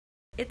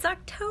It's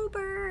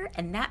October,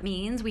 and that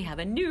means we have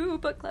a new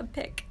book club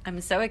pick. I'm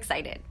so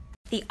excited.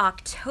 The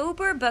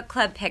October book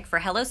club pick for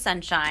Hello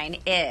Sunshine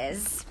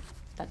is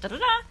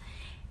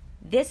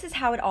This Is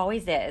How It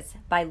Always Is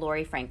by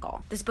Laurie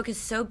Frankel. This book is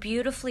so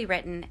beautifully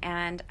written,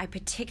 and I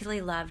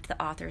particularly loved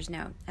the author's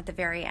note at the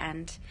very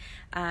end.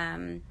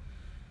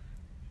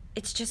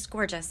 It's just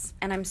gorgeous,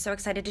 and I'm so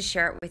excited to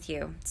share it with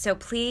you. So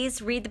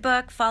please read the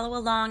book, follow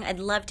along.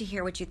 I'd love to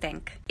hear what you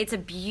think. It's a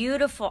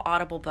beautiful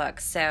Audible book,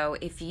 so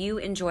if you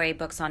enjoy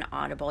books on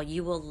Audible,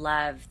 you will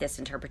love this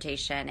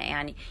interpretation,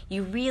 and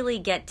you really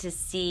get to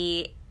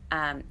see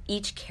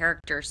each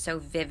character so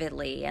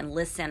vividly and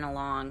listen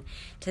along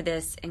to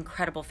this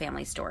incredible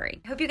family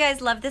story. I hope you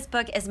guys love this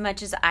book as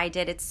much as I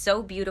did. It's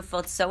so beautiful,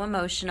 it's so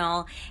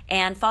emotional,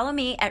 and follow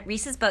me at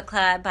Reese's Book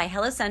Club by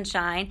Hello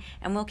Sunshine,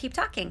 and we'll keep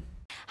talking.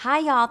 Hi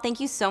y'all, thank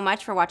you so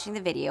much for watching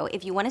the video.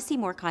 If you want to see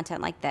more content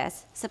like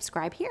this,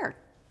 subscribe here,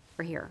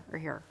 or here, or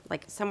here,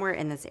 like somewhere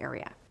in this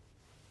area.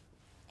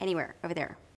 Anywhere, over there.